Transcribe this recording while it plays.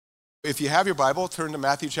If you have your Bible, turn to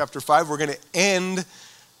Matthew chapter 5. We're going to end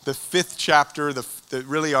the fifth chapter,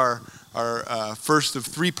 really our first of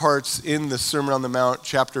three parts in the Sermon on the Mount,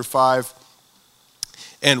 chapter 5.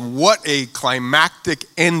 And what a climactic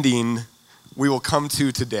ending we will come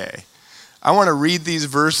to today. I want to read these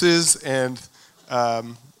verses, and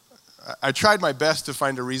I tried my best to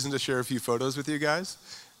find a reason to share a few photos with you guys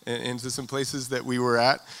into some places that we were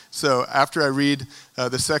at. So after I read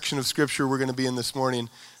the section of Scripture we're going to be in this morning,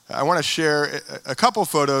 I want to share a couple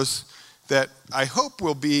photos that I hope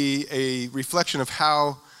will be a reflection of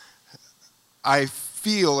how I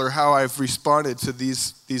feel or how I've responded to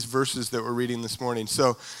these verses that we're reading this morning.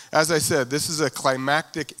 So, as I said, this is a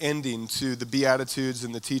climactic ending to the Beatitudes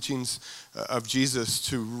and the teachings of Jesus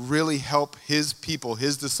to really help his people,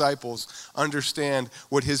 his disciples, understand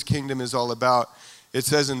what his kingdom is all about. It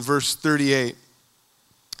says in verse 38,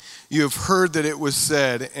 "You have heard that it was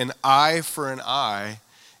said, an eye for an eye,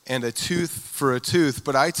 and a tooth for a tooth.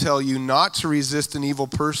 But I tell you not to resist an evil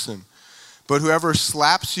person. But whoever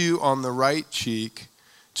slaps you on the right cheek,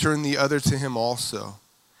 turn the other to him also.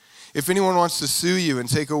 If anyone wants to sue you and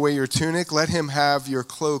take away your tunic, let him have your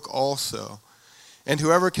cloak also. And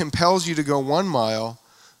whoever compels you to go 1 mile,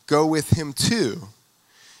 go with him 2.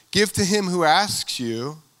 Give to him who asks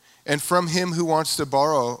you, and from him who wants to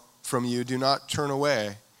borrow from you, do not turn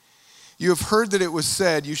away. You have heard that it was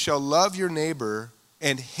said, you shall love your neighbor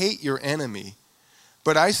and hate your enemy.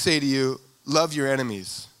 But I say to you, love your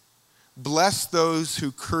enemies. Bless those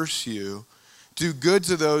who curse you. Do good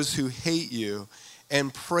to those who hate you.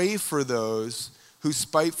 And pray for those who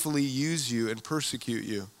spitefully use you and persecute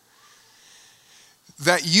you.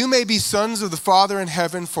 That you may be sons of the Father in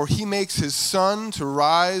heaven, for he makes his sun to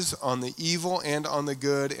rise on the evil and on the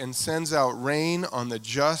good, and sends out rain on the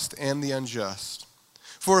just and the unjust.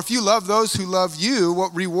 For if you love those who love you,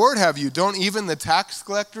 what reward have you? Don't even the tax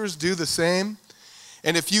collectors do the same?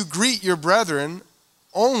 And if you greet your brethren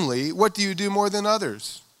only, what do you do more than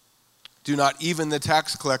others? Do not even the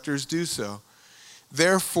tax collectors do so?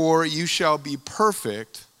 Therefore you shall be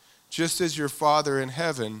perfect, just as your Father in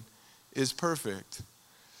heaven is perfect."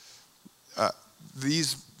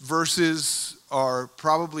 These verses are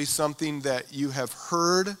probably something that you have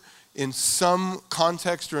heard in some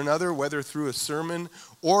context or another, whether through a sermon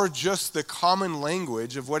or just the common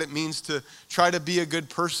language of what it means to try to be a good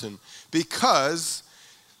person, because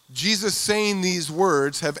Jesus saying these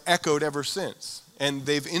words have echoed ever since, and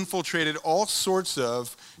they've infiltrated all sorts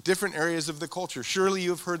of different areas of the culture. Surely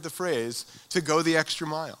you have heard the phrase, to go the extra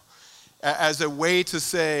mile, as a way to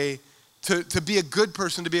say, to be a good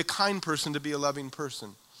person, to be a kind person, to be a loving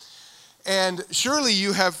person. And surely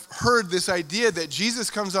you have heard this idea that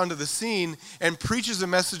Jesus comes onto the scene and preaches a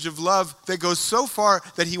message of love that goes so far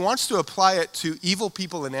that he wants to apply it to evil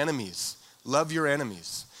people and enemies. Love your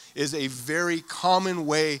enemies is a very common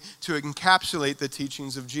way to encapsulate the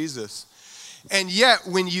teachings of Jesus. And yet,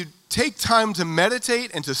 when you take time to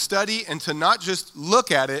meditate and to study and to not just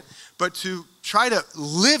look at it, but to try to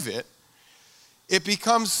live it, it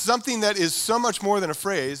becomes something that is so much more than a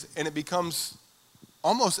phrase, and it becomes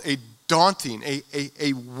almost a daunting,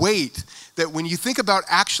 a weight that when you think about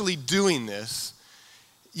actually doing this,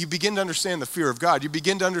 you begin to understand the fear of God. You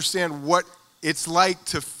begin to understand what it's like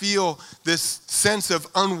to feel this sense of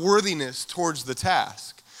unworthiness towards the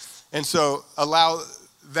task. And so allow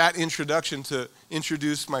that introduction to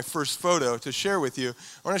introduce my first photo to share with you.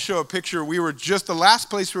 I want to show a picture. We were just the last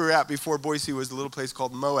place we were at before Boise was a little place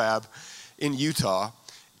called Moab in Utah.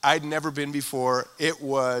 I'd never been before. It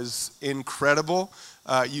was incredible.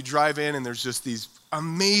 You drive in and there's just these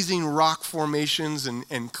amazing rock formations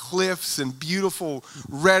and cliffs and beautiful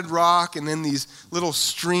red rock, and then these little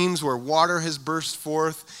streams where water has burst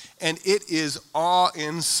forth, and it is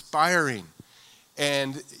awe-inspiring.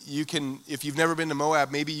 And you can, if you've never been to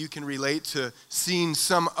Moab, maybe you can relate to seeing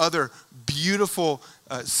some other beautiful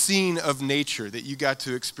scene of nature that you got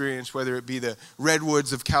to experience, whether it be the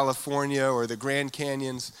redwoods of California or the Grand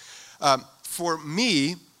Canyons. For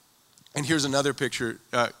me, and here's another picture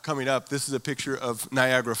coming up. This is a picture of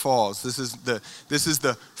Niagara Falls. This is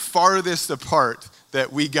the farthest apart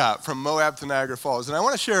that we got, from Moab to Niagara Falls. And I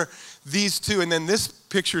want to share these two, and then this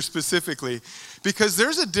picture specifically, because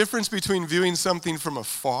there's a difference between viewing something from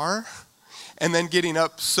afar and then getting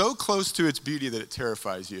up so close to its beauty that it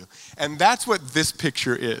terrifies you. And that's what this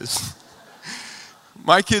picture is.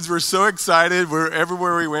 My kids were so excited.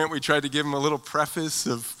 Everywhere we went, we tried to give them a little preface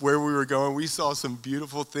of where we were going. We saw some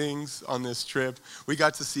beautiful things on this trip. We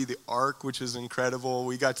got to see the Ark, which is incredible.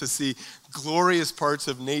 We got to see glorious parts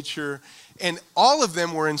of nature. And all of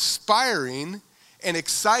them were inspiring and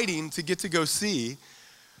exciting to get to go see.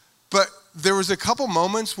 But there was a couple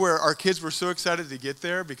moments where our kids were so excited to get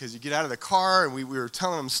there because you get out of the car and we were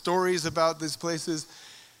telling them stories about these places.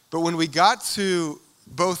 But when we got to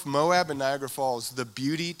both Moab and Niagara Falls, the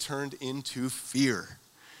beauty turned into fear.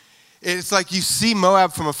 It's like you see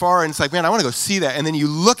Moab from afar and it's like, man, I want to go see that. And then you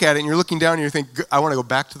look at it and you're looking down and you think, I want to go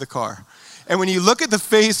back to the car. And when you look at the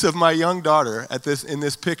face of my young daughter in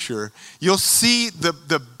this picture, you'll see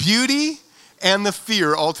the beauty and the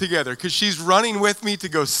fear all together because she's running with me to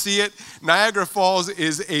go see it. Niagara Falls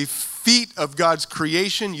is a feat of God's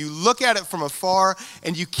creation. You look at it from afar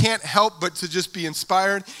and you can't help but to just be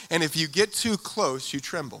inspired. And if you get too close, you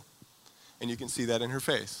tremble. And you can see that in her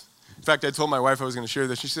face. In fact, I told my wife I was going to share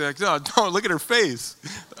this. She said, like, no, don't look at her face.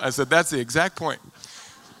 I said, that's the exact point.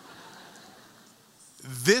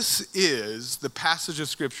 This is the passage of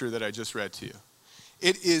Scripture that I just read to you.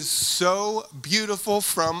 It is so beautiful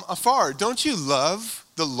from afar. Don't you love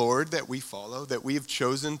the Lord that we follow, that we have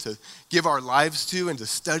chosen to give our lives to and to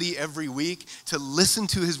study every week, to listen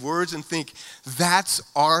to his words and think, that's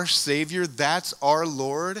our Savior, that's our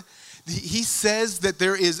Lord? He says that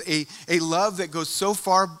there is a love that goes so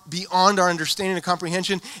far beyond our understanding and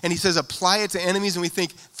comprehension, and he says, apply it to enemies, and we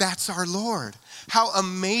think, that's our Lord. How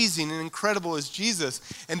amazing and incredible is Jesus?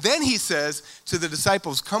 And then he says to the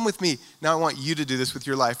disciples, come with me. Now I want you to do this with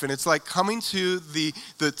your life. And it's like coming to the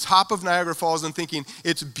top of Niagara Falls and thinking,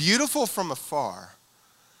 it's beautiful from afar.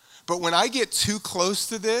 But when I get too close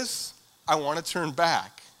to this, I want to turn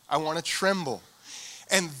back. I want to tremble.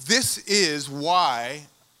 And this is why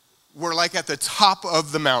we're like at the top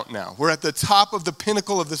of the mount now. We're at the top of the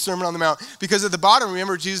pinnacle of the Sermon on the Mount. Because at the bottom,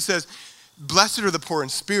 remember, Jesus says, blessed are the poor in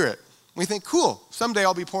spirit. We think, cool, someday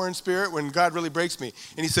I'll be poor in spirit when God really breaks me.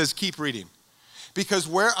 And he says, keep reading. Because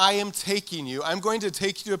where I am taking you, I'm going to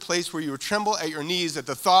take you to a place where you will tremble at your knees at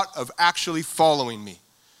the thought of actually following me.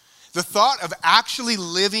 The thought of actually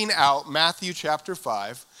living out Matthew chapter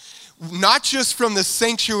 5, not just from the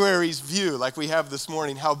sanctuary's view like we have this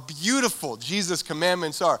morning, how beautiful Jesus'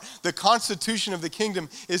 commandments are. The constitution of the kingdom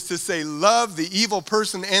is to say, love the evil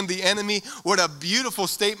person and the enemy. What a beautiful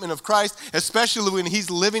statement of Christ, especially when he's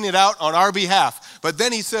living it out on our behalf. But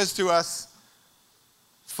then he says to us,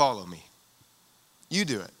 follow me. You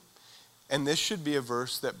do it. And this should be a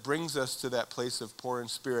verse that brings us to that place of poor in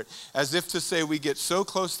spirit, as if to say we get so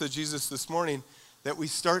close to Jesus this morning that we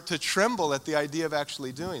start to tremble at the idea of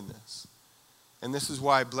actually doing this. And this is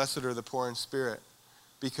why blessed are the poor in spirit,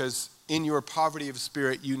 because in your poverty of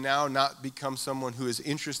spirit, you now not become someone who is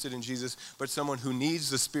interested in Jesus, but someone who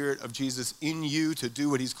needs the Spirit of Jesus in you to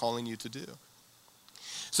do what he's calling you to do.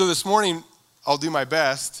 So this morning, I'll do my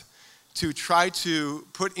best to try to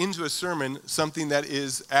put into a sermon something that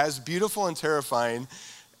is as beautiful and terrifying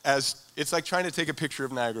as it's like trying to take a picture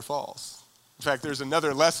of Niagara Falls. In fact, there's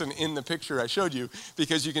another lesson in the picture I showed you,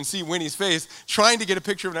 because you can see Winnie's face trying to get a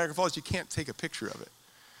picture of Niagara Falls. You can't take a picture of it.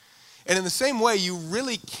 And in the same way, you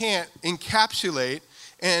really can't encapsulate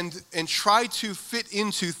and try to fit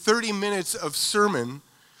into 30 minutes of sermon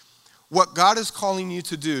what God is calling you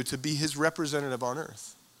to do to be his representative on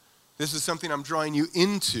earth. This is something I'm drawing you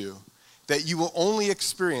into that you will only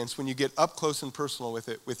experience when you get up close and personal with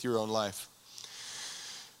it with your own life.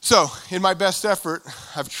 So, in my best effort,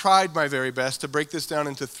 I've tried my very best to break this down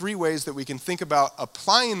into 3 ways that we can think about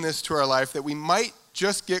applying this to our life, that we might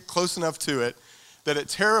just get close enough to it that it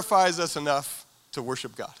terrifies us enough to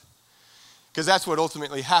worship God. Because that's what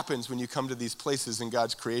ultimately happens when you come to these places in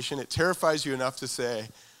God's creation. It terrifies you enough to say,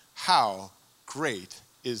 how great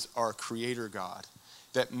is our Creator God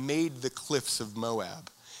that made the cliffs of Moab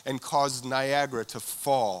and caused Niagara to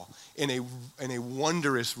fall in a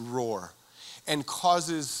wondrous roar, and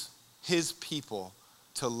causes his people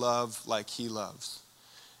to love like he loves.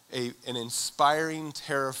 An inspiring,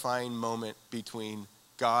 terrifying moment between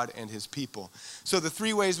God and his people. So the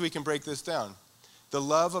 3 ways we can break this down. The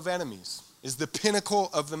love of enemies is the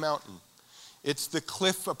pinnacle of the mountain. It's the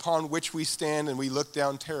cliff upon which we stand and we look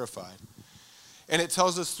down terrified. And it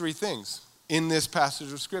tells us 3 things in this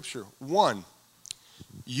passage of Scripture. 1,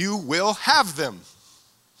 you will have them.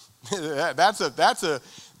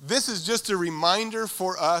 This is just a reminder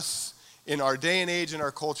for us in our day and age, in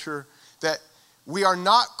our culture, that we are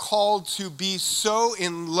not called to be so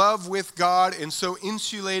in love with God and so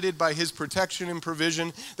insulated by his protection and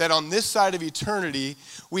provision that on this side of eternity,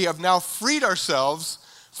 we have now freed ourselves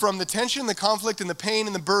from the tension, the conflict, and the pain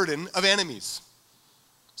and the burden of enemies.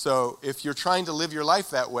 So if you're trying to live your life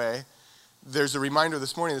that way, there's a reminder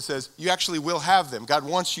this morning that says, you actually will have them. God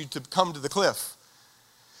wants you to come to the cliff.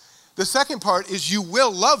 The second part is you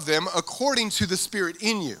will love them according to the Spirit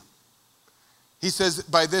in you. He says,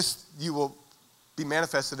 by this you will be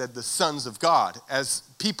manifested as the sons of God. As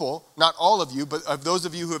people, not all of you, but of those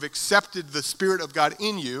of you who have accepted the Spirit of God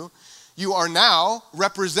in you, you are now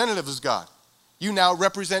representatives of God. You now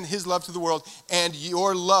represent his love to the world, and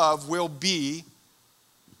your love will be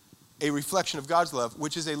a reflection of God's love,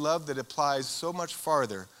 which is a love that applies so much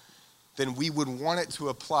farther than we would want it to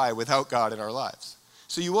apply without God in our lives.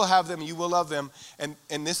 So you will have them, you will love them, and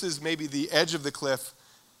this is maybe the edge of the cliff.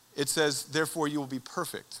 It says, therefore you will be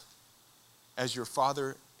perfect as your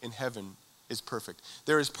Father in heaven is perfect.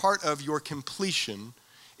 There is part of your completion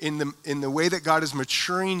in the way that God is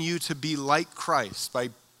maturing you to be like Christ by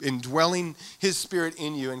indwelling his Spirit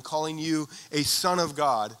in you and calling you a son of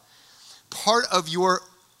God. Part of your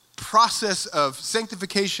process of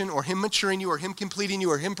sanctification or him maturing you or him completing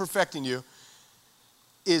you or him perfecting you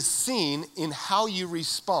is seen in how you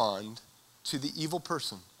respond to the evil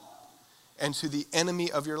person and to the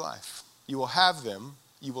enemy of your life. You will have them,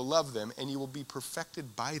 you will love them, and you will be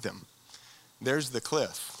perfected by them. There's the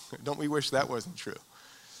cliff. Don't we wish that wasn't true?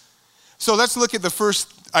 So let's look at the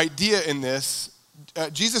first idea in this.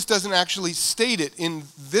 Jesus doesn't actually state it in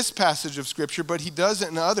this passage of Scripture, but he does it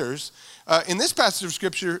in others. In this passage of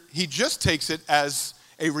Scripture, he just takes it as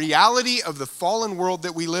a reality of the fallen world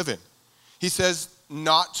that we live in. He says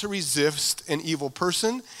not to resist an evil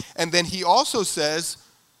person, and then he also says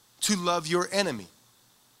to love your enemy.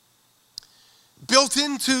 Built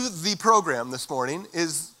into the program this morning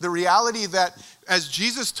is the reality that as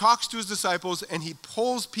Jesus talks to his disciples and he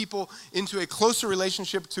pulls people into a closer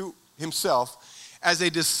relationship to himself, as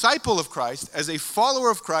a disciple of Christ, as a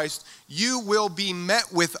follower of Christ, you will be met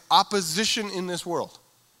with opposition in this world.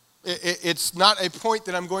 It's not a point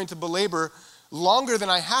that I'm going to belabor longer than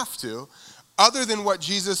I have to, other than what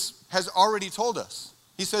Jesus has already told us.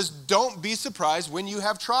 He says, don't be surprised when you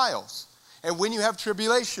have trials and when you have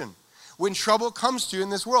tribulation, when trouble comes to you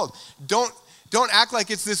in this world. Don't act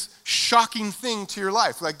like it's this shocking thing to your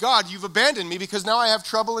life. Like, God, you've abandoned me because now I have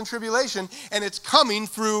trouble and tribulation, and it's coming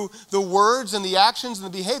through the words and the actions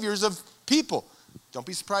and the behaviors of people. Don't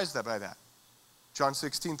be surprised by that. John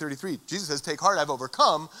 16:33, Jesus says, take heart, I've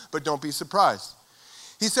overcome, but don't be surprised.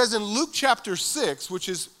 He says in Luke chapter 6, which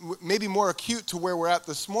is maybe more acute to where we're at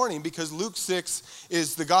this morning, because Luke 6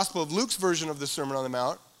 is the Gospel of Luke's version of the Sermon on the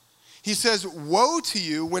Mount. He says, woe to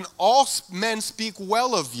you when all men speak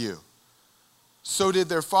well of you. So did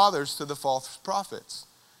their fathers to the false prophets.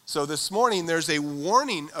 So this morning, there's a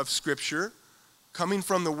warning of Scripture coming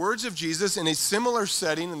from the words of Jesus in a similar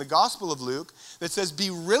setting in the Gospel of Luke that says,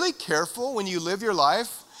 be really careful when you live your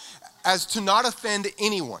life as to not offend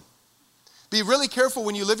anyone. Be really careful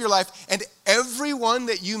when you live your life, and everyone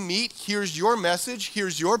that you meet hears your message,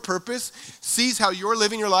 hears your purpose, sees how you're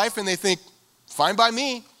living your life, and they think, fine by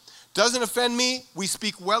me. Doesn't offend me. We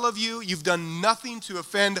speak well of you. You've done nothing to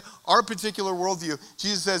offend our particular worldview.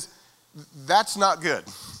 Jesus says, that's not good.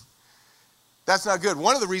 That's not good.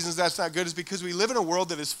 One of the reasons that's not good is because we live in a world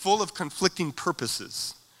that is full of conflicting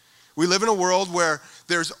purposes. We live in a world where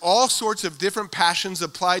there's all sorts of different passions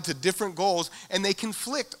applied to different goals, and they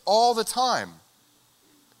conflict all the time.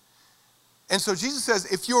 And so Jesus says,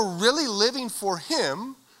 if you're really living for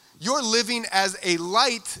him, you're living as a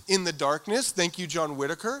light in the darkness. Thank you, John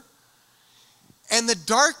Whitaker. And the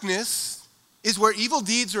darkness is where evil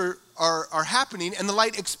deeds are happening, and the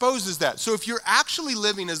light exposes that. So if you're actually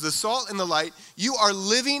living as the salt and the light, you are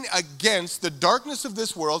living against the darkness of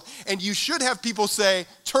this world, and you should have people say,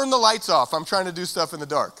 turn the lights off, I'm trying to do stuff in the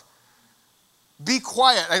dark. Be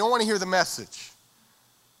quiet, I don't want to hear the message.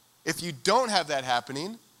 If you don't have that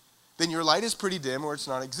happening, then your light is pretty dim or it's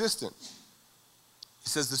non-existent. He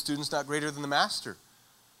says the student's not greater than the master.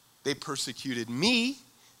 They persecuted me,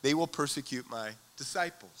 they will persecute my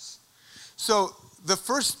disciples. So the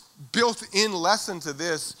first built-in lesson to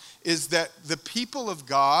this is that the people of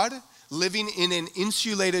God, living in an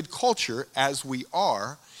insulated culture, as we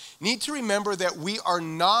are, need to remember that we are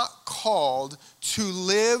not called to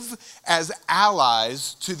live as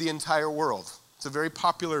allies to the entire world. It's a very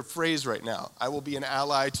popular phrase right now. I will be an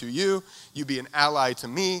ally to you, you be an ally to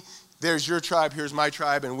me. There's your tribe, here's my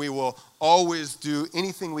tribe, and we will always do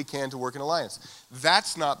anything we can to work in alliance.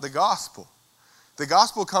 That's not the gospel. The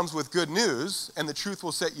gospel comes with good news, and the truth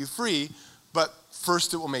will set you free, but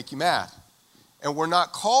first it will make you mad. And we're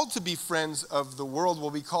not called to be friends of the world, we'll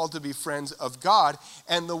be called to be friends of God,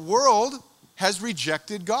 and the world has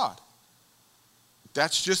rejected God.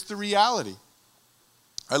 That's just the reality.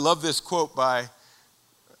 I love this quote by,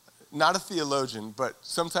 not a theologian, but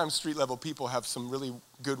sometimes street-level people have some really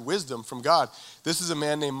good wisdom from God. This is a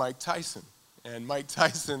man named Mike Tyson, and Mike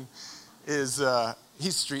Tyson is,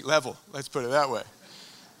 he's street level, let's put it that way.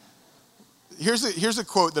 Here's a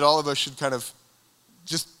quote that all of us should kind of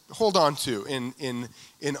just hold on to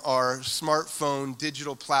in our smartphone,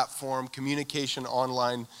 digital platform, communication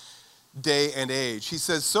online day and age. He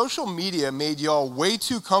says, social media made y'all way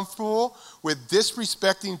too comfortable with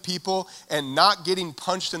disrespecting people and not getting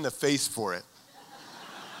punched in the face for it.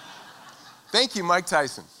 Thank you, Mike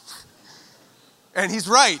Tyson. And he's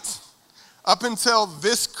right. Up until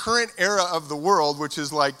this current era of the world, which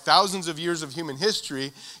is like thousands of years of human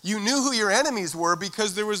history, you knew who your enemies were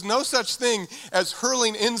because there was no such thing as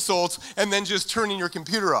hurling insults and then just turning your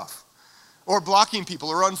computer off, or blocking people,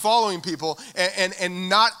 or unfollowing people, and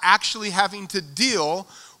not actually having to deal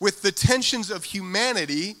with the tensions of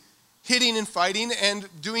humanity hitting and fighting and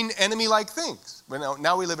doing enemy-like things. But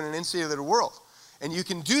now we live in an insular world, and you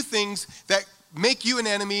can do things that make you an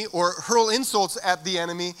enemy or hurl insults at the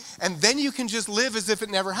enemy, and then you can just live as if it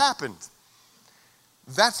never happened.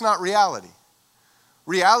 That's not reality.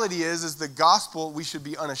 Reality is the gospel we should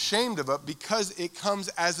be unashamed of it because it comes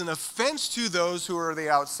as an offense to those who are the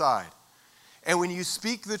outside. And when you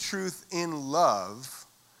speak the truth in love,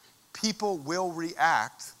 people will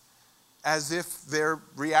react as if they're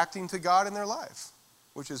reacting to God in their life,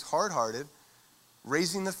 which is hard-hearted,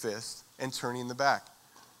 raising the fist, and turning the back.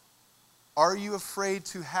 Are you afraid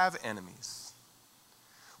to have enemies?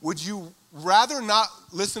 Would you rather not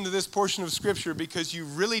listen to this portion of Scripture because you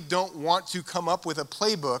really don't want to come up with a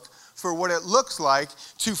playbook for what it looks like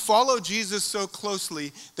to follow Jesus so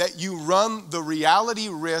closely that you run the reality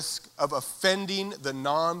risk of offending the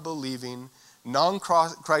non-believing,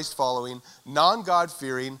 non-Christ following, non-God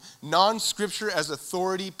fearing, non-Scripture as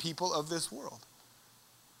authority people of this world?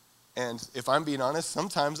 And if I'm being honest,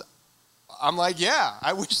 sometimes I'm like, yeah,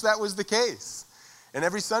 I wish that was the case. And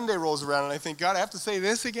every Sunday rolls around and I think, God, I have to say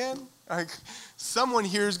this again? Like, someone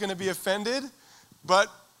here is going to be offended, but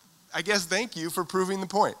I guess thank you for proving the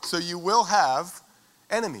point. So you will have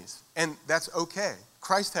enemies, and that's okay.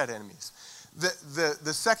 Christ had enemies.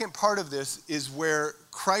 The second part of this is where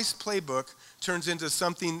Christ's playbook turns into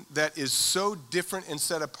something that is so different and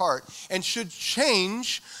set apart and should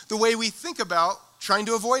change the way we think about trying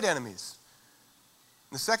to avoid enemies.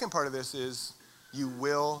 The second part of this is you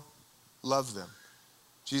will love them.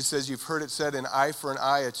 Jesus says, you've heard it said, an eye for an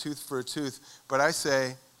eye, a tooth for a tooth. But I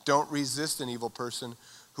say, don't resist an evil person.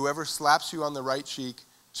 Whoever slaps you on the right cheek,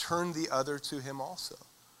 turn the other to him also.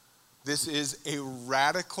 This is a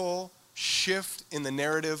radical shift in the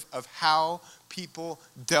narrative of how people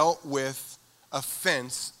dealt with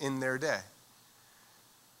offense in their day.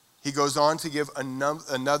 He goes on to give a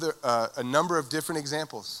number of different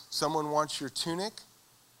examples. Someone wants your tunic,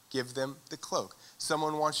 give them the cloak.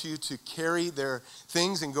 Someone wants you to carry their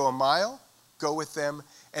things and go a mile, go with them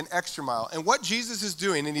an extra mile. And what Jesus is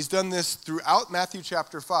doing, and he's done this throughout Matthew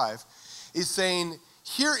chapter 5, is saying,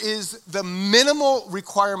 here is the minimal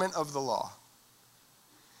requirement of the law.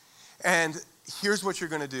 And here's what you're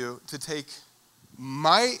going to do to take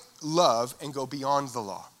my love and go beyond the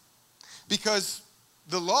law. Because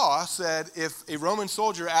the law said if a Roman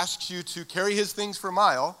soldier asks you to carry his things for a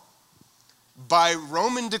mile, by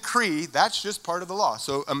Roman decree, that's just part of the law.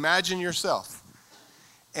 So imagine yourself,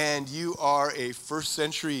 and you are a first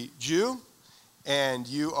century Jew, and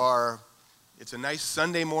it's a nice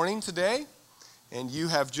Sunday morning today, and you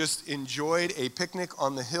have just enjoyed a picnic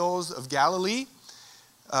on the hills of Galilee,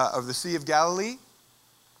 of the Sea of Galilee,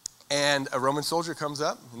 and a Roman soldier comes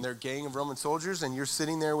up, and they're a gang of Roman soldiers, and you're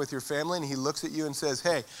sitting there with your family, and he looks at you and says,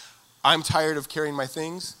 hey, I'm tired of carrying my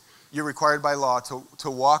things. You're required by law to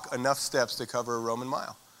walk enough steps to cover a Roman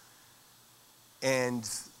mile. And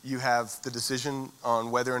you have the decision on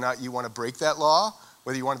whether or not you want to break that law,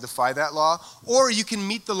 whether you want to defy that law, or you can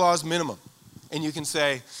meet the law's minimum. And you can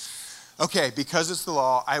say, okay, because it's the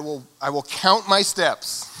law, I will count my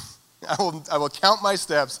steps. I will count my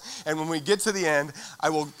steps, and when we get to the end, I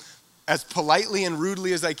will, as politely and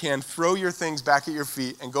rudely as I can, throw your things back at your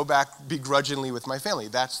feet and go back begrudgingly with my family.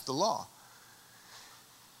 That's the law.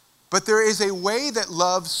 But there is a way that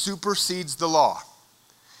love supersedes the law.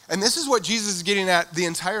 And this is what Jesus is getting at the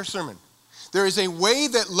entire sermon. There is a way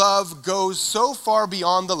that love goes so far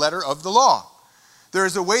beyond the letter of the law. There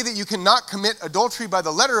is a way that you cannot commit adultery by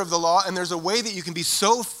the letter of the law, and there's a way that you can be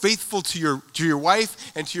so faithful to your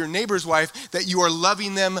wife and to your neighbor's wife that you are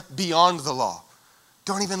loving them beyond the law.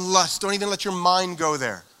 Don't even lust. Don't even let your mind go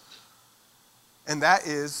there. And that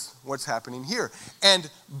is what's happening here. And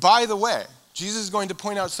by the way, Jesus is going to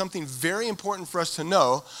point out something very important for us to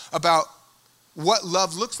know about what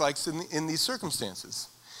love looks like in these circumstances.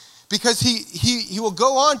 Because he will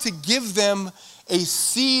go on to give them a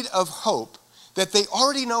seed of hope that they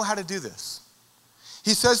already know how to do this.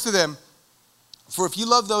 He says to them, for if you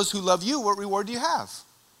love those who love you, what reward do you have?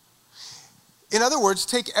 In other words,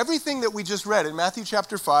 take everything that we just read in Matthew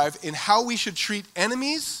chapter 5 in how we should treat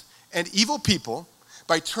enemies and evil people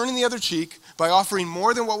by turning the other cheek, by offering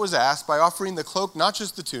more than what was asked, by offering the cloak, not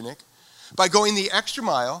just the tunic, by going the extra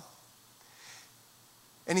mile.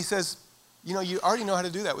 And he says, you already know how to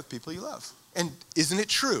do that with people you love. And isn't it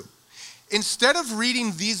true? Instead of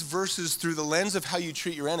reading these verses through the lens of how you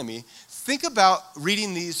treat your enemy, think about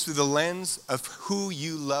reading these through the lens of who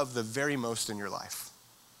you love the very most in your life.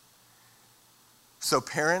 So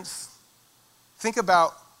parents, think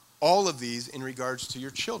about all of these in regards to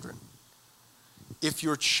your children. If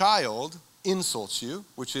your child insults you,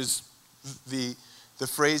 which is the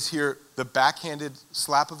phrase here, the backhanded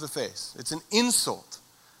slap of the face, it's an insult.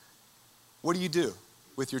 What do you do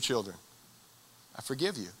with your children? I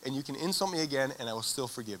forgive you, and you can insult me again, and I will still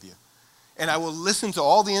forgive you. And I will listen to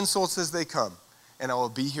all the insults as they come, and I will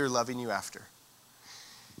be here loving you after.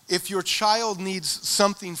 If your child needs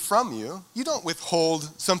something from you, you don't withhold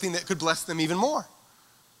something that could bless them even more.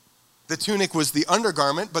 The tunic was the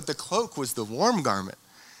undergarment, but the cloak was the warm garment.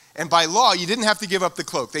 And by law, you didn't have to give up the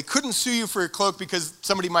cloak. They couldn't sue you for your cloak because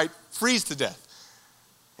somebody might freeze to death.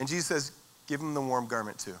 And Jesus says, give them the warm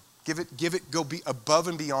garment too. Give it, go be above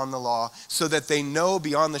and beyond the law so that they know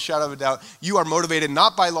beyond the shadow of a doubt you are motivated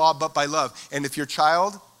not by law but by love. And if your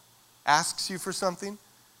child asks you for something,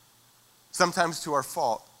 sometimes to our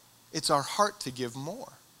fault, it's our heart to give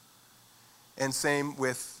more. And same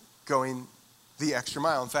with going the extra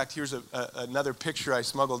mile. In fact, here's another picture I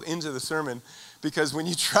smuggled into the sermon, because when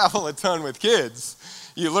you travel a ton with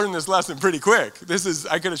kids, you learn this lesson pretty quick.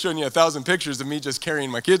 I could have shown you 1,000 pictures of me just carrying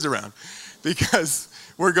my kids around, because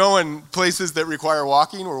we're going places that require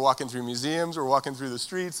walking. We're walking through museums. We're walking through the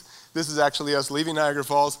streets. This is actually us leaving Niagara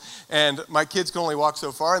Falls. And my kids can only walk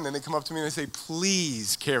so far, and then they come up to me and they say,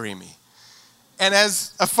 please carry me. And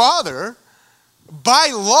as a father,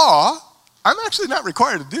 by law, I'm actually not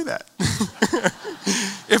required to do that.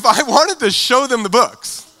 If I wanted to show them the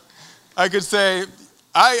books, I could say,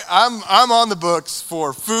 I'm on the books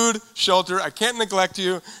for food, shelter. I can't neglect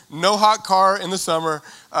you. No hot car in the summer.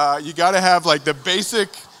 You got to have like the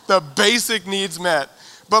basic needs met.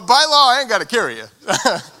 But by law, I ain't got to carry you.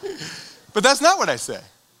 But that's not what I say.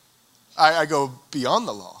 I go beyond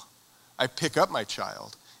the law. I pick up my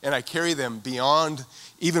child and I carry them beyond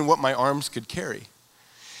even what my arms could carry.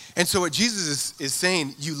 And so what Jesus is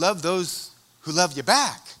saying, you love those who love you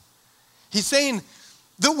back. He's saying,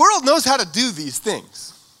 the world knows how to do these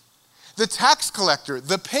things. The tax collector,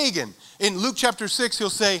 the pagan, in Luke chapter 6, he'll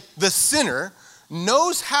say, the sinner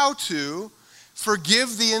knows how to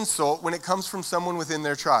forgive the insult when it comes from someone within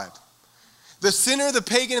their tribe. The sinner, the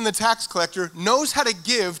pagan, and the tax collector knows how to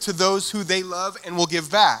give to those who they love and will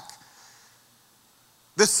give back.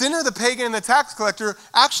 The sinner, the pagan, and the tax collector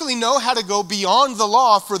actually know how to go beyond the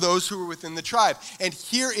law for those who are within the tribe. And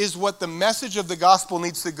here is what the message of the gospel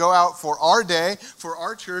needs to go out for our day, for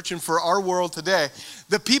our church, and for our world today.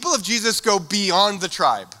 The people of Jesus go beyond the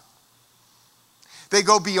tribe. They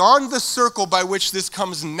go beyond the circle by which this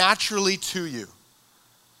comes naturally to you.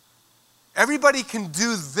 Everybody can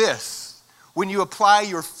do this when you apply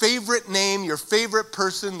your favorite name, your favorite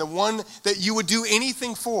person, the one that you would do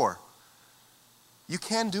anything for. You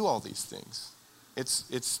can do all these things.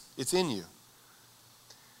 It's in you.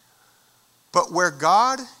 But where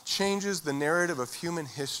God changes the narrative of human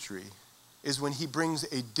history is when he brings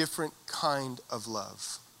a different kind of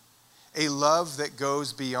love. A love that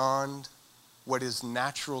goes beyond what is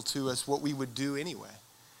natural to us, what we would do anyway.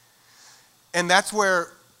 And that's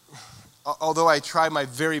where, although I try my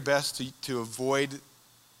very best to avoid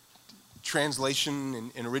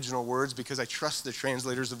translation in original words because I trust the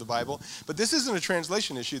translators of the Bible. But this isn't a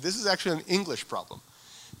translation issue. This is actually an English problem.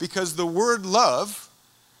 Because the word love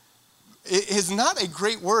is not a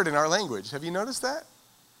great word in our language. Have you noticed that?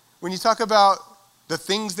 When you talk about the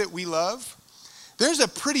things that we love, there's a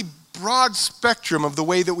pretty broad spectrum of the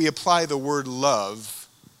way that we apply the word love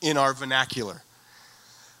in our vernacular.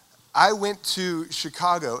 I went to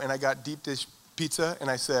Chicago and I got deep dish pizza and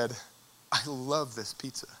I said, I love this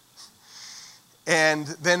pizza. And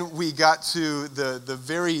then we got to the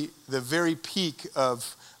very peak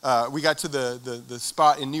of, we got to the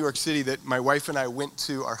spot in New York City that my wife and I went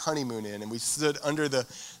to our honeymoon in, and we stood under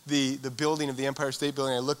the building of the Empire State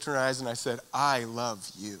Building. I looked in her eyes and I said, I love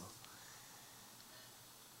you.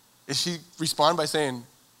 Did she respond by saying,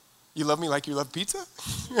 you love me like you love pizza?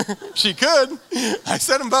 She could. I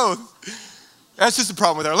said them both. That's just the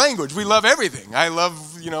problem with our language. We love everything. I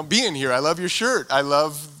love, being here. I love your shirt. I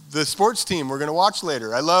love the sports team we're going to watch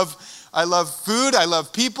later. I love food. I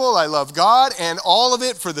love people. I love God. And all of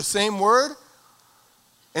it for the same word.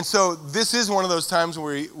 And so this is one of those times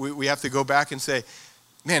where we have to go back and say,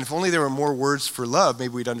 man, if only there were more words for love,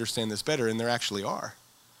 maybe we'd understand this better, and there actually are.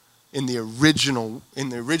 In the original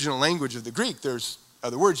language of the Greek, there's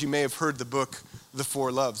other words. You may have heard the book The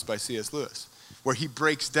Four Loves by C.S. Lewis, where he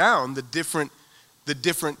breaks down the different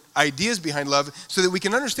ideas behind love so that we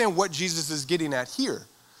can understand what Jesus is getting at here.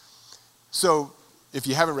 So if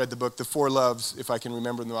you haven't read the book, The Four Loves, if I can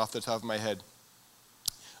remember them off the top of my head,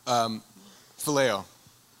 Phileo,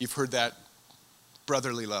 you've heard that,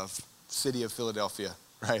 brotherly love, city of Philadelphia,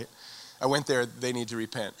 right? I went there, they need to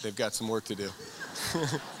repent. They've got some work to do.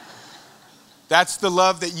 That's the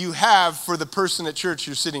love that you have for the person at church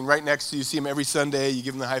you're sitting right next to. You see him every Sunday, you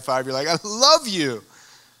give him the high five, you're like, I love you.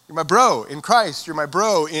 You're my bro in Christ, you're my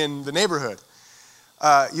bro in the neighborhood.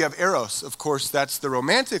 You have eros, of course, that's the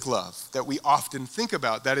romantic love that we often think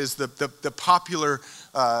about. That is the popular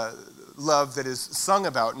love that is sung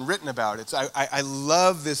about and written about. I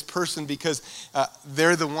love this person because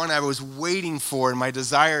they're the one I was waiting for in my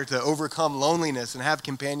desire to overcome loneliness and have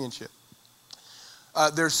companionship.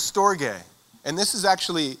 There's storge, and this is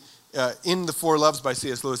actually in The Four Loves by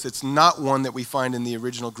C.S. Lewis. It's not one that we find in the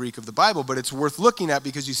original Greek of the Bible, but it's worth looking at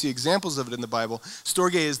because you see examples of it in the Bible.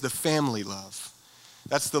 Storge is the family love.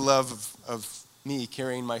 That's the love of me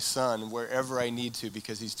carrying my son wherever I need to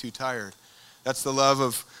because he's too tired. That's the love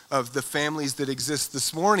of the families that exist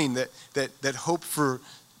this morning that hope for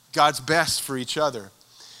God's best for each other.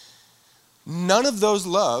 None of those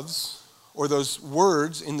loves or those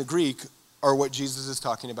words in the Greek are what Jesus is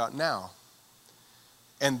talking about now.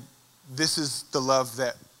 And this is the love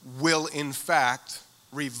that will, in fact,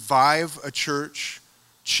 revive a church,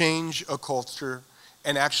 change a culture,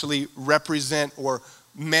 and actually represent or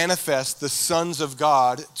manifest the sons of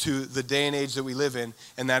God to the day and age that we live in,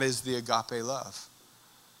 and that is the agape love.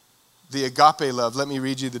 The agape love, let me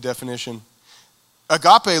read you the definition.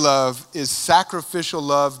 Agape love is sacrificial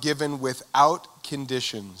love given without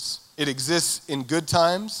conditions. It exists in good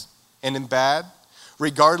times and in bad,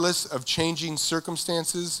 regardless of changing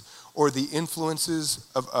circumstances or the influences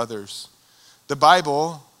of others. The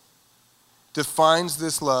Bible defines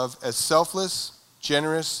this love as selfless,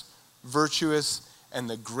 generous, virtuous, and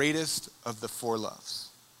the greatest of the four loves.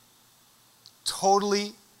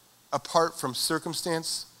 Totally apart from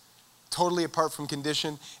circumstance, totally apart from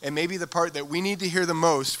condition, and maybe the part that we need to hear the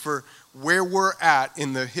most for where we're at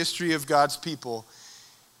in the history of God's people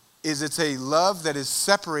is it's a love that is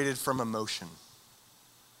separated from emotion.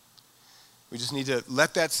 We just need to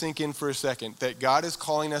let that sink in for a second, that God is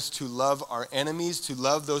calling us to love our enemies, to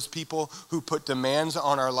love those people who put demands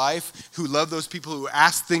on our life, who love those people who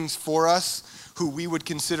ask things for us, who we would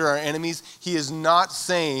consider our enemies. He is not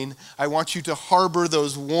saying, I want you to harbor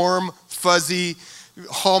those warm, fuzzy,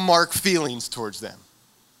 hallmark feelings towards them.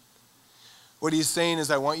 What he's saying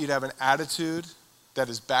is, I want you to have an attitude that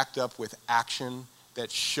is backed up with action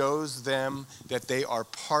that shows them that they are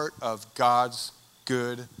part of God's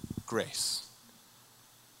good grace.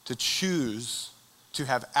 To choose to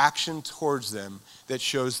have action towards them that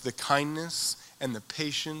shows the kindness and the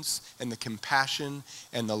patience and the compassion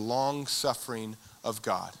and the long suffering of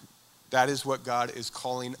God. That is what God is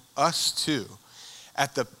calling us to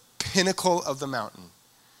at the pinnacle of the mountain.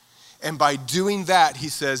 And by doing that, he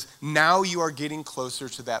says, now you are getting closer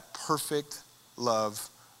to that perfect love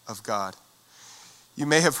of God. You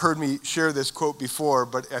may have heard me share this quote before,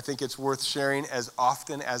 but I think it's worth sharing as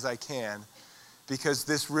often as I can, because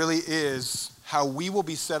this really is how we will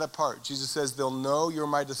be set apart. Jesus says, they'll know you're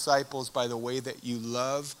my disciples by the way that you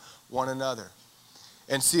love one another.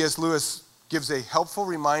 And C.S. Lewis gives a helpful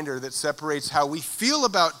reminder that separates how we feel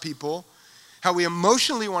about people, how we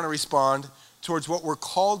emotionally want to respond towards what we're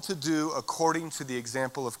called to do according to the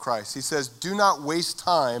example of Christ. He says, do not waste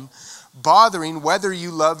time bothering whether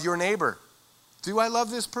you love your neighbor. Do I love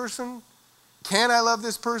this person? Can I love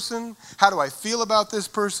this person? How do I feel about this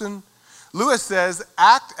person? Lewis says,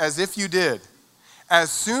 act as if you did. As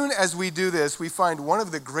soon as we do this, we find one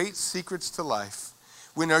of the great secrets to life.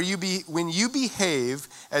 When you behave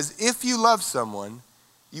as if you love someone,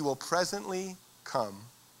 you will presently come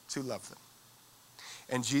to love them.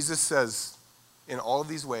 And Jesus says in all of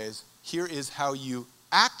these ways, here is how you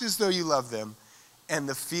act as though you love them, and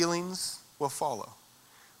the feelings will follow.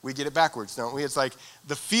 We get it backwards, don't we? It's like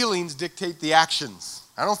the feelings dictate the actions.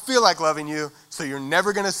 I don't feel like loving you, so you're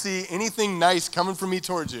never going to see anything nice coming from me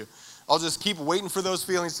towards you. I'll just keep waiting for those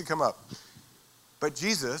feelings to come up. But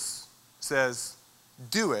Jesus says,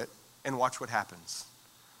 do it and watch what happens.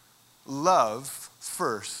 Love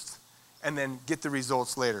first and then get the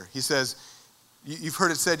results later. He says, you've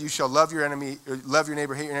heard it said, you shall love your enemy, or love your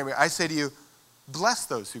neighbor, hate your neighbor. I say to you, bless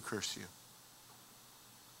those who curse you.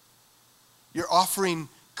 You're offering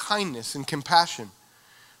kindness and compassion.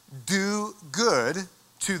 Do good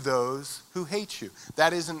to those who hate you.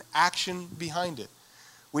 That is an action behind it.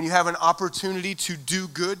 When you have an opportunity to do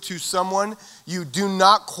good to someone, you do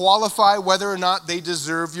not qualify whether or not they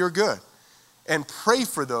deserve your good. And pray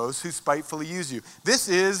for those who spitefully use you. This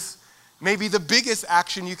is maybe the biggest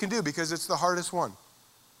action you can do because it's the hardest one.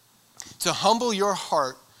 To humble your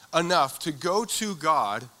heart enough to go to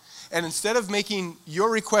God, and instead of making your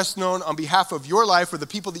request known on behalf of your life or the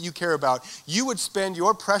people that you care about, you would spend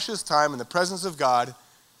your precious time in the presence of God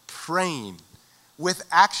praying with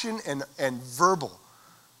action and verbal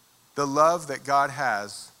the love that God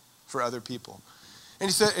has for other people. And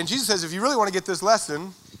Jesus says, if you really want to get this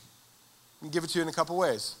lesson, I can give it to you in a couple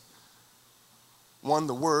ways. One,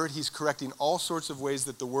 the Word. He's correcting all sorts of ways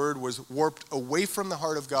that the Word was warped away from the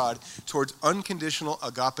heart of God towards unconditional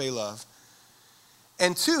agape love.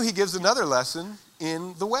 And two, he gives another lesson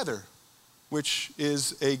in the weather, which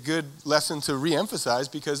is a good lesson to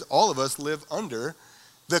reemphasize because all of us live under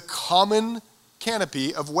the common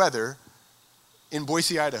canopy of weather in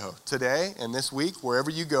Boise, Idaho. Today and this week, wherever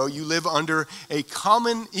you go, you live under a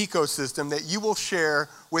common ecosystem that you will share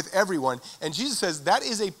with everyone. And Jesus says that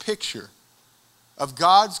is a picture of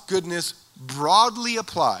God's goodness broadly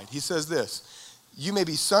applied. He says this, you may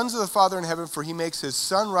be sons of the Father in heaven, for he makes his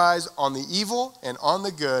sun rise on the evil and on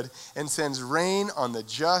the good and sends rain on the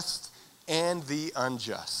just and the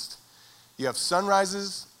unjust. You have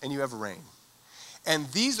sunrises and you have rain. And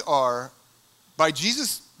these are, by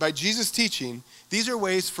Jesus' teaching, these are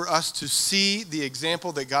ways for us to see the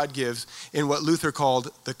example that God gives in what Luther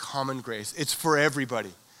called the common grace. It's for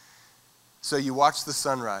everybody. So you watch the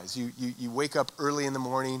sunrise. You wake up early in the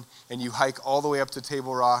morning and you hike all the way up to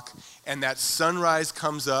Table Rock, and that sunrise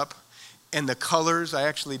comes up, and the colors, I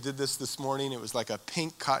actually did this morning. It was like a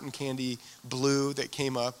pink cotton candy blue that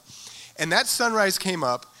came up. And that sunrise came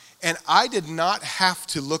up, and I did not have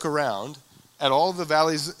to look around at all the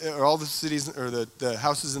valleys or all the cities or the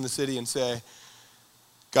houses in the city and say,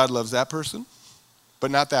 God loves that person, but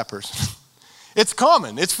not that person. It's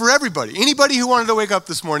common. It's for everybody. Anybody who wanted to wake up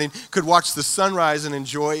this morning could watch the sunrise and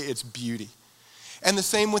enjoy its beauty. And the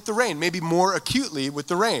same with the rain, maybe more acutely with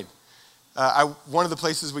the rain. One of the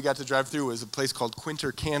places we got to drive through was a place called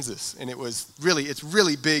Quinter, Kansas. And it's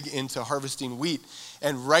really big into harvesting wheat.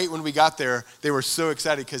 And right when we got there, they were so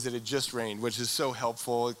excited because it had just rained, which is so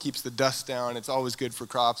helpful. It keeps the dust down. It's always good for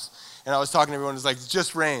crops. And I was talking to everyone, it was like, it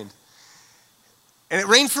just rained. And it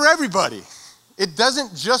rained for everybody. It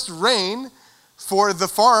doesn't just rain for the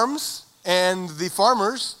farms and the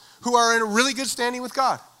farmers who are in a really good standing with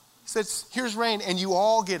God. He says, here's rain, and you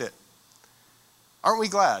all get it. Aren't we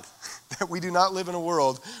glad that we do not live in a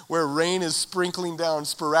world where rain is sprinkling down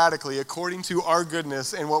sporadically according to our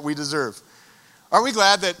goodness and what we deserve? Aren't we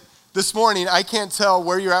glad that this morning I can't tell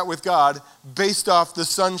where you're at with God based off the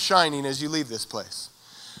sun shining as you leave this place?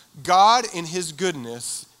 God, in his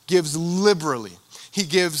goodness, gives liberally. He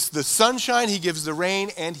gives the sunshine, he gives the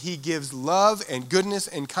rain, and he gives love and goodness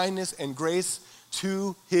and kindness and grace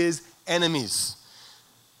to his enemies.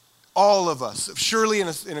 All of us. Surely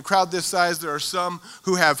in a crowd this size, there are some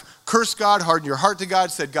who have cursed God, hardened your heart to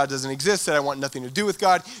God, said God doesn't exist, said I want nothing to do with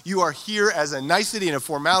God. You are here as a nicety and a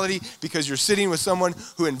formality because you're sitting with someone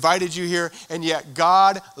who invited you here, and yet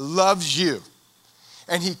God loves you,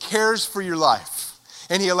 and he cares for your life.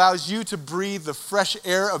 And he allows you to breathe the fresh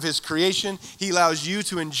air of his creation. He allows you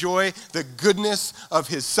to enjoy the goodness of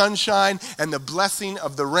his sunshine and the blessing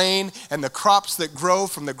of the rain and the crops that grow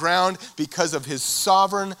from the ground because of his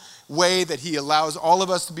sovereign way that he allows all of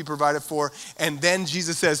us to be provided for. And then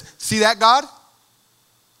Jesus says, see that God?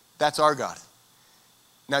 That's our God.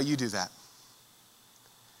 Now you do that.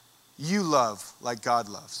 You love like God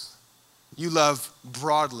loves. You love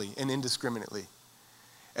broadly and indiscriminately.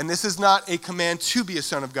 And this is not a command to be a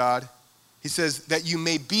son of God. He says that you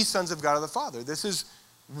may be sons of God or the Father. This is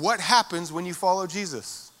what happens when you follow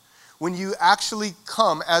Jesus. When you actually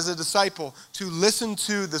come as a disciple to listen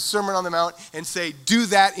to the Sermon on the Mount and say, do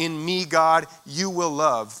that in me, God, you will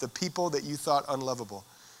love the people that you thought unlovable.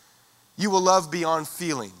 You will love beyond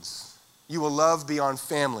feelings. You will love beyond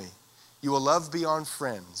family. You will love beyond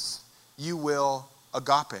friends. You will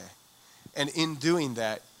agape. And in doing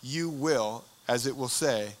that, you will, as it will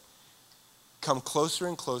say, come closer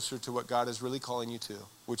and closer to what God is really calling you to,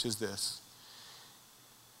 which is this.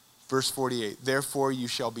 Verse 48, therefore you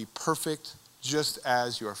shall be perfect just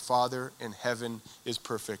as your Father in heaven is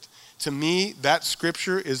perfect. To me, that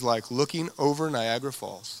scripture is like looking over Niagara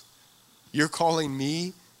Falls. You're calling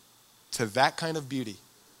me to that kind of beauty.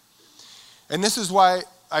 And this is why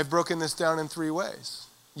I've broken this down in 3 ways.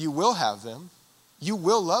 You will have them. You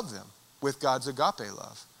will love them. with God's agape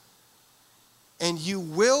love. And you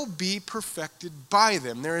will be perfected by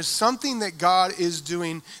them. There is something that God is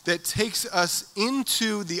doing that takes us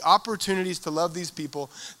into the opportunities to love these people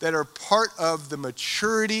that are part of the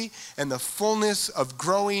maturity and the fullness of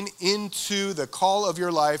growing into the call of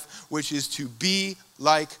your life, which is to be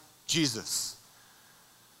like Jesus.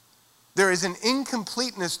 There is an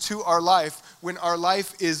incompleteness to our life when our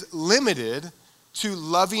life is limited to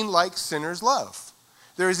loving like sinners love.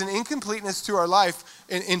 There is an incompleteness to our life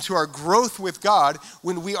and to our growth with God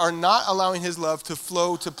when we are not allowing his love to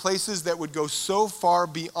flow to places that would go so far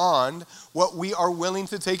beyond what we are willing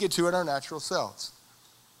to take it to in our natural selves.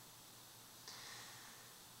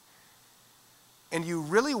 And you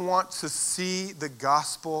really want to see the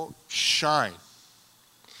gospel shine.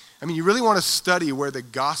 I mean, you really want to study where the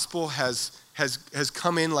gospel has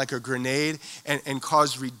come in like a grenade and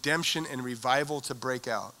caused redemption and revival to break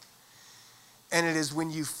out. And it is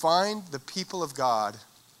when you find the people of God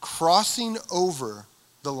crossing over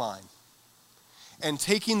the line and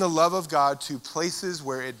taking the love of God to places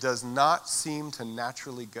where it does not seem to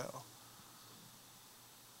naturally go.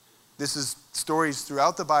 This is stories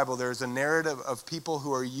throughout the Bible. There's a narrative of people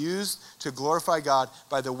who are used to glorify God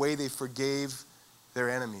by the way they forgave their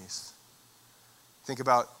enemies. Think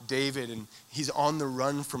about David, and he's on the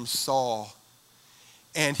run from Saul,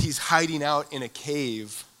 and he's hiding out in a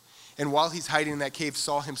cave. And while he's hiding in that cave,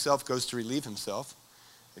 Saul himself goes to relieve himself,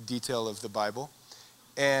 a detail of the Bible.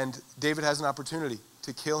 And David has an opportunity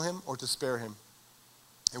to kill him or to spare him.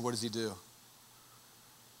 And what does he do?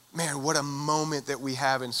 Man, what a moment that we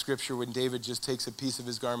have in Scripture when David just takes a piece of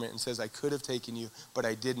his garment and says, I could have taken you, but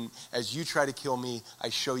I didn't. As you try to kill me, I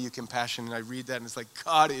show you compassion. And I read that, and it's like,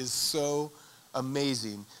 God is so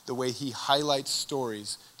amazing the way he highlights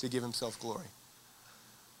stories to give himself glory.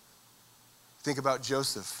 Think about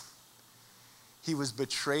Joseph. He was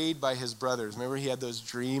betrayed by his brothers. Remember, he had those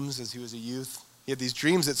dreams as he was a youth? He had these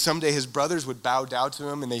dreams that someday his brothers would bow down to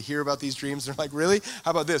him, and they hear about these dreams. They're like, really? How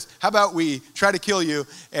about this? How about we try to kill you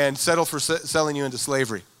and settle for selling you into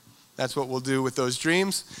slavery? That's what we'll do with those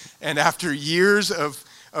dreams. And after years of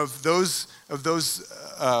those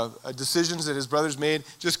decisions that his brothers made,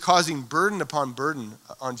 just causing burden upon burden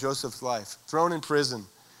on Joseph's life, thrown in prison,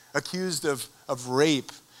 accused of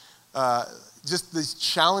rape, just these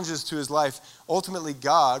challenges to his life. Ultimately,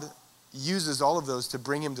 God uses all of those to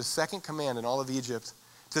bring him to second command in all of Egypt,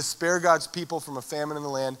 to spare God's people from a famine in the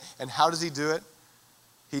land. And how does he do it?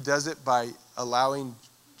 He does it by allowing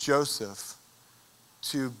Joseph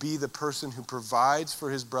to be the person who provides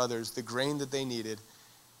for his brothers the grain that they needed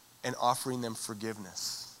and offering them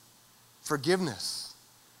forgiveness. Forgiveness,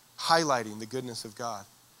 highlighting the goodness of God.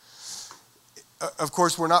 Of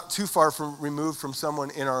course, we're not too far removed from someone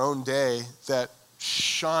in our own day that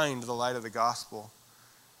shined the light of the gospel.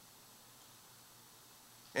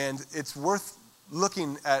 And it's worth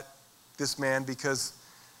looking at this man because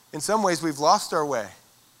in some ways we've lost our way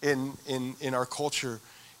in our culture,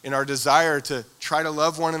 in our desire to try to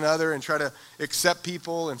love one another and try to accept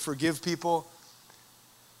people and forgive people.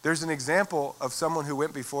 There's an example of someone who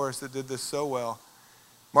went before us that did this so well.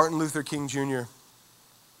 Martin Luther King Jr.,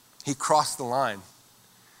 he crossed the line.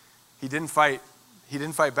 He didn't fight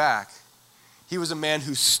back. He was a man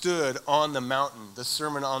who stood on the mountain, the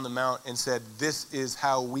Sermon on the Mount, and said, this is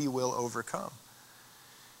how we will overcome.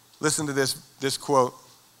 Listen to this quote.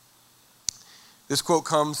 This quote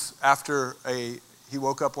comes after he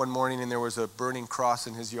woke up one morning and there was a burning cross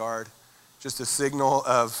in his yard, just a signal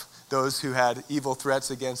of those who had evil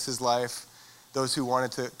threats against his life, those who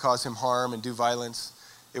wanted to cause him harm and do violence.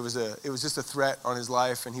 It was just a threat on his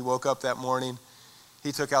life, and he woke up that morning,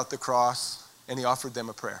 he took out the cross, and he offered them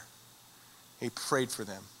a prayer. He prayed for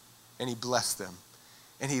them, and he blessed them,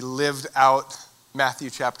 and he lived out Matthew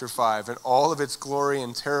chapter 5 and all of its glory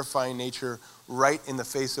and terrifying nature right in the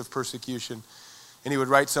face of persecution. And he would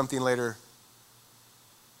write something later.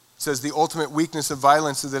 It says, the ultimate weakness of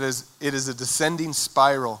violence is that it is a descending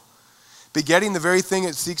spiral, begetting the very thing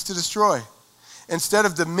it seeks to destroy. Instead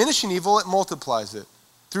of diminishing evil, it multiplies it.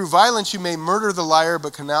 Through violence you may murder the liar,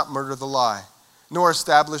 but cannot murder the lie, nor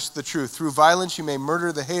establish the truth. Through violence you may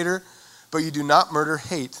murder the hater, but you do not murder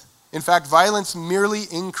hate. In fact, violence merely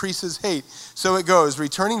increases hate. So it goes.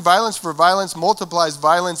 Returning violence for violence multiplies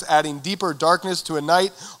violence, adding deeper darkness to a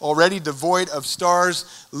night already devoid of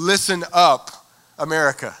stars. Listen up,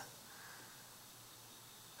 America.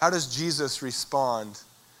 How does Jesus respond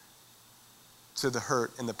to the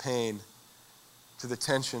hurt and the pain, to the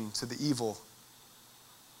tension, to the evil?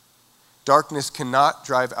 Darkness cannot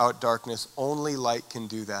drive out darkness. Only light can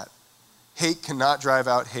do that. Hate cannot drive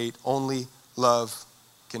out hate. Only love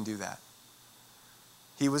can do that.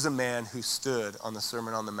 He was a man who stood on the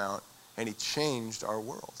Sermon on the Mount, and he changed our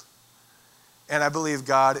world. And I believe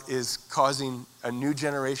God is causing a new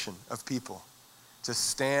generation of people to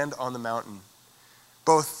stand on the mountain,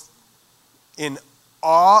 both in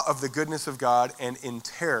awe of the goodness of God and in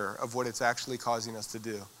terror of what it's actually causing us to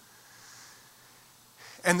do.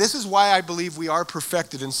 And this is why I believe we are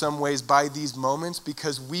perfected in some ways by these moments,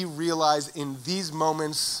 because we realize in these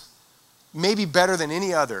moments, maybe better than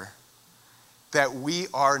any other, that we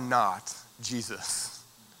are not Jesus.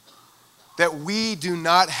 That we do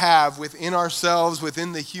not have within ourselves,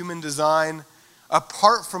 within the human design,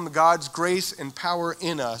 apart from God's grace and power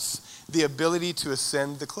in us, the ability to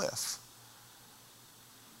ascend the cliff.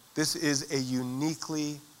 This is a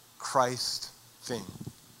uniquely Christ thing.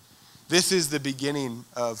 This is the beginning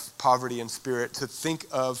of poverty in spirit, to think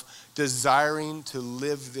of desiring to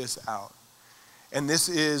live this out. And this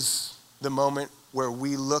is the moment where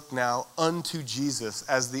we look now unto Jesus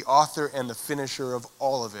as the author and the finisher of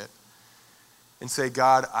all of it and say,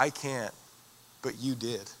 God, I can't, but you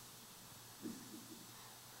did.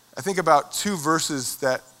 I think about two verses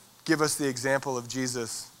that give us the example of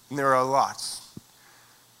Jesus, and there are lots.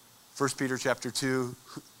 1 Peter chapter 2,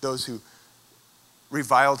 those who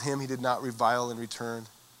reviled him, he did not revile in return.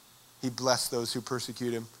 He blessed those who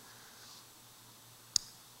persecute him.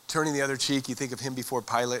 Turning the other cheek, you think of him before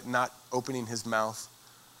Pilate, not opening his mouth,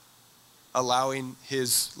 allowing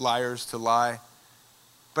his liars to lie.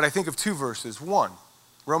 But I think of two verses. One,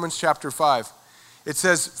 Romans chapter 5. It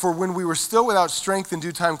says, for when we were still without strength in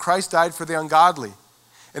due time, Christ died for the ungodly.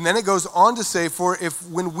 And then it goes on to say, for if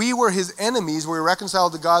when we were his enemies, we were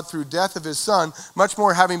reconciled to God through death of his son, much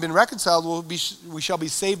more having been reconciled, we shall be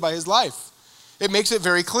saved by his life. It makes it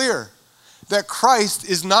very clear that Christ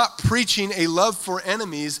is not preaching a love for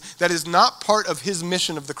enemies that is not part of his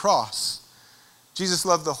mission of the cross. Jesus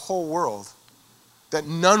loved the whole world, that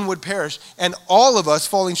none would perish. And all of us,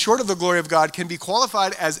 falling short of the glory of God, can be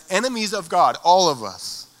qualified as enemies of God, all of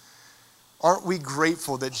us. Aren't we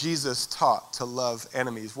grateful that Jesus taught to love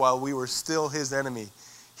enemies? While we were still his enemy,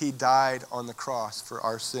 he died on the cross for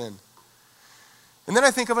our sin. And then I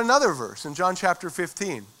think of another verse in John chapter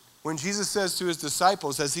 15, when Jesus says to his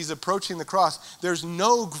disciples as he's approaching the cross, there's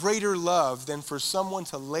no greater love than for someone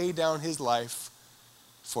to lay down his life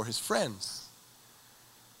for his friends.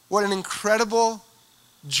 What an incredible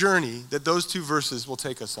journey that those two verses will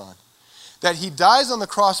take us on. That he dies on the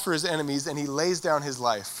cross for his enemies and he lays down his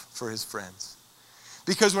life for his friends.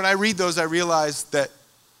 Because when I read those, I realize that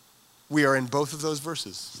we are in both of those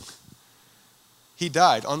verses. He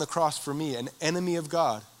died on the cross for me, an enemy of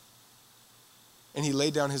God. And he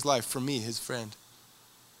laid down his life for me, his friend.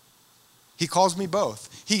 He calls me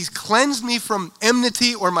both. He's cleansed me from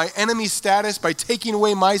enmity or my enemy status by taking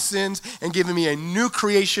away my sins and giving me a new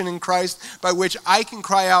creation in Christ by which I can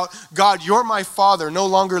cry out, God, you're my Father, no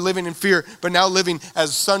longer living in fear, but now living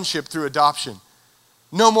as sonship through adoption.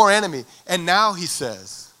 No more enemy. And now he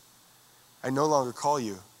says, I no longer call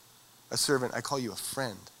you a servant, I call you a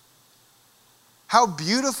friend. How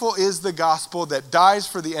beautiful is the gospel that dies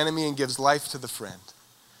for the enemy and gives life to the friend.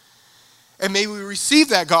 And may we receive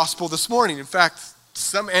that gospel this morning. In fact,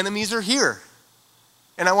 some enemies are here.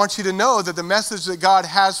 And I want you to know that the message that God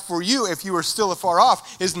has for you, if you are still afar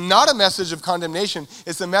off, is not a message of condemnation.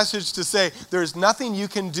 It's a message to say there's nothing you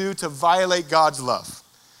can do to violate God's love.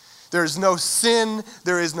 There is no sin,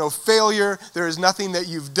 there is no failure, there is nothing that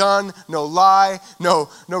you've done, no lie, no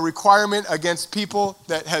requirement against people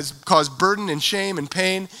that has caused burden and shame and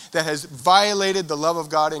pain, that has violated the love of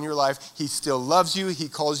God in your life. He still loves you, he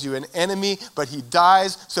calls you an enemy, but he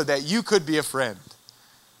dies so that you could be a friend.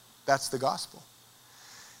 That's the gospel.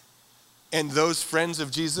 And those friends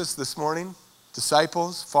of Jesus this morning,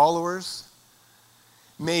 disciples, followers,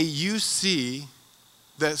 may you see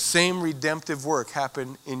that same redemptive work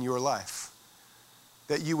happen in your life.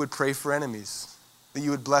 That you would pray for enemies. That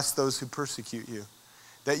you would bless those who persecute you.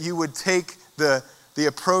 That you would take the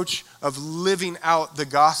approach of living out the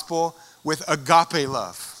gospel with agape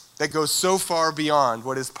love. That goes so far beyond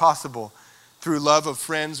what is possible through love of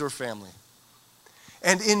friends or family.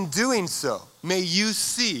 And in doing so, may you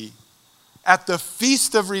see at the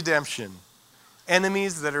feast of redemption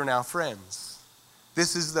enemies that are now friends.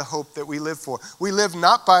 This is the hope that we live for. We live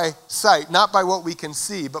not by sight, not by what we can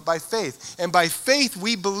see, but by faith. And by faith,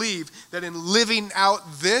 we believe that in living out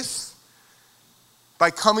this, by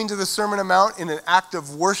coming to the Sermon on the Mount in an act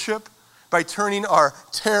of worship, by turning our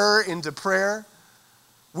terror into prayer,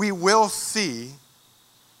 we will see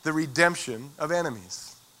the redemption of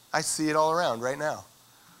enemies. I see it all around right now.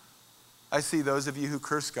 I see those of you who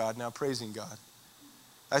curse God now praising God.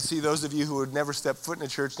 I see those of you who would never step foot in a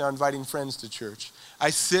church now inviting friends to church.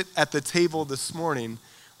 I sit at the table this morning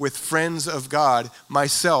with friends of God,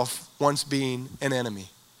 myself once being an enemy.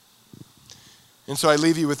 And so I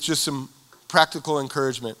leave you with just some practical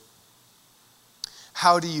encouragement.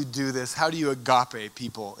 How do you do this? How do you agape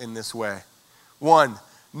people in this way? 1,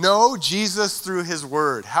 know Jesus through his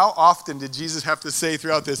word. How often did Jesus have to say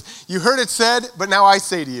throughout this, you heard it said, but now I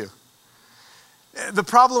say to you. The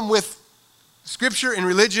problem with Scripture and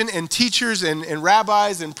religion and teachers and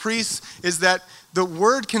rabbis and priests is that the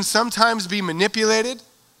word can sometimes be manipulated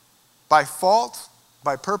by fault,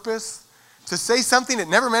 by purpose, to say something it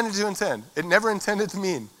never meant to intend. It never intended to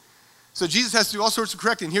mean. So Jesus has to do all sorts of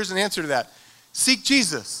correcting. Here's an answer to that. Seek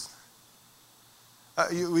Jesus.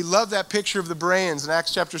 We love that picture of the Bereans in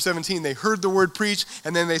Acts chapter 17. They heard the word preached,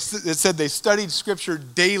 and then it said they studied Scripture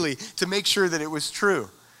daily to make sure that it was true.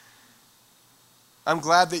 I'm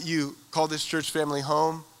glad that you call this church family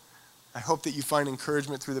home. I hope that you find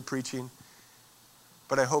encouragement through the preaching.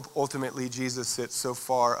 But I hope ultimately Jesus sits so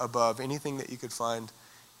far above anything that you could find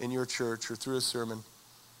in your church or through a sermon.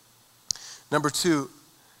 Number 2,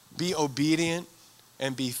 be obedient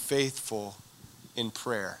and be faithful in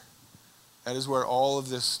prayer. That is where all of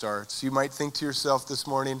this starts. You might think to yourself this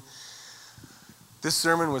morning, this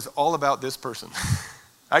sermon was all about this person.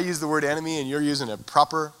 I use the word enemy and you're using a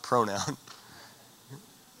proper pronoun.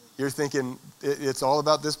 You're thinking, it's all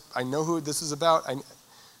about this. I know who this is about.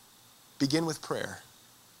 Begin with prayer.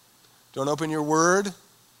 Don't open your word.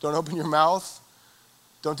 Don't open your mouth.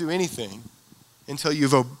 Don't do anything until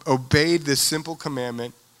you've obeyed this simple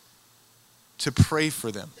commandment to pray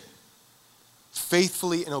for them.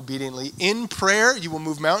 Faithfully and obediently. In prayer, you will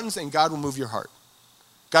move mountains and God will move your heart.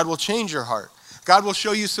 God will change your heart. God will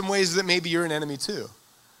show you some ways that maybe you're an enemy too.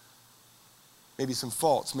 Maybe some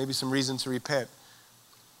faults, maybe some reason to repent.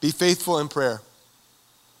 Be faithful in prayer.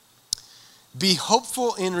 Be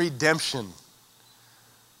hopeful in redemption.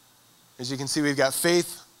 As you can see, we've got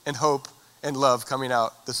faith and hope and love coming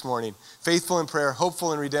out this morning. Faithful in prayer,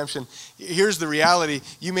 hopeful in redemption. Here's the reality.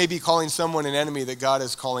 You may be calling someone an enemy that God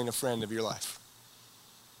is calling a friend of your life.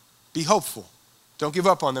 Be hopeful. Don't give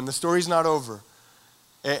up on them. The story's not over.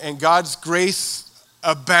 And God's grace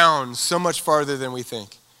abounds so much farther than we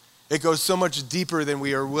think. It goes so much deeper than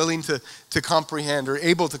we are willing to comprehend or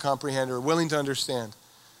able to comprehend or willing to understand.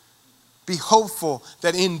 Be hopeful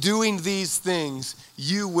that in doing these things,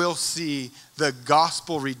 you will see the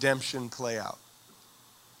gospel redemption play out.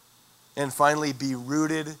 And finally, be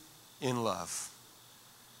rooted in love.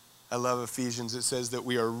 I love Ephesians. It says that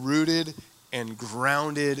we are rooted and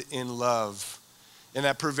grounded in love. And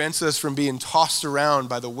that prevents us from being tossed around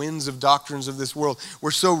by the winds of doctrines of this world.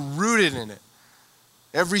 We're so rooted in it.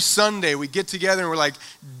 Every Sunday we get together and we're like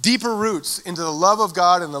deeper roots into the love of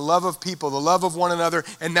God and the love of people, the love of one another,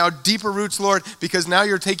 and now deeper roots, Lord, because now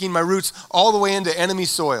you're taking my roots all the way into enemy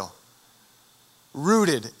soil.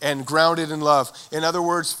 Rooted and grounded in love. In other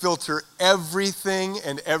words, filter everything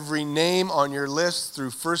and every name on your list through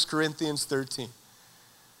 1 Corinthians 13.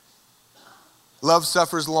 Love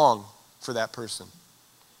suffers long for that person.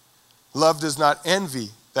 Love does not envy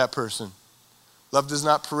that person. Love does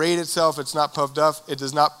not parade itself. It's not puffed up. It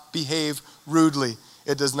does not behave rudely.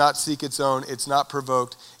 It does not seek its own. It's not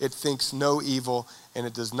provoked. It thinks no evil, and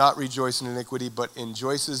it does not rejoice in iniquity, but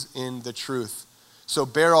rejoices in the truth. So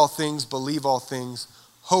bear all things, believe all things,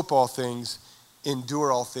 hope all things,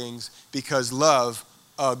 endure all things, because love,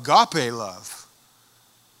 agape love,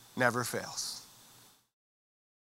 never fails.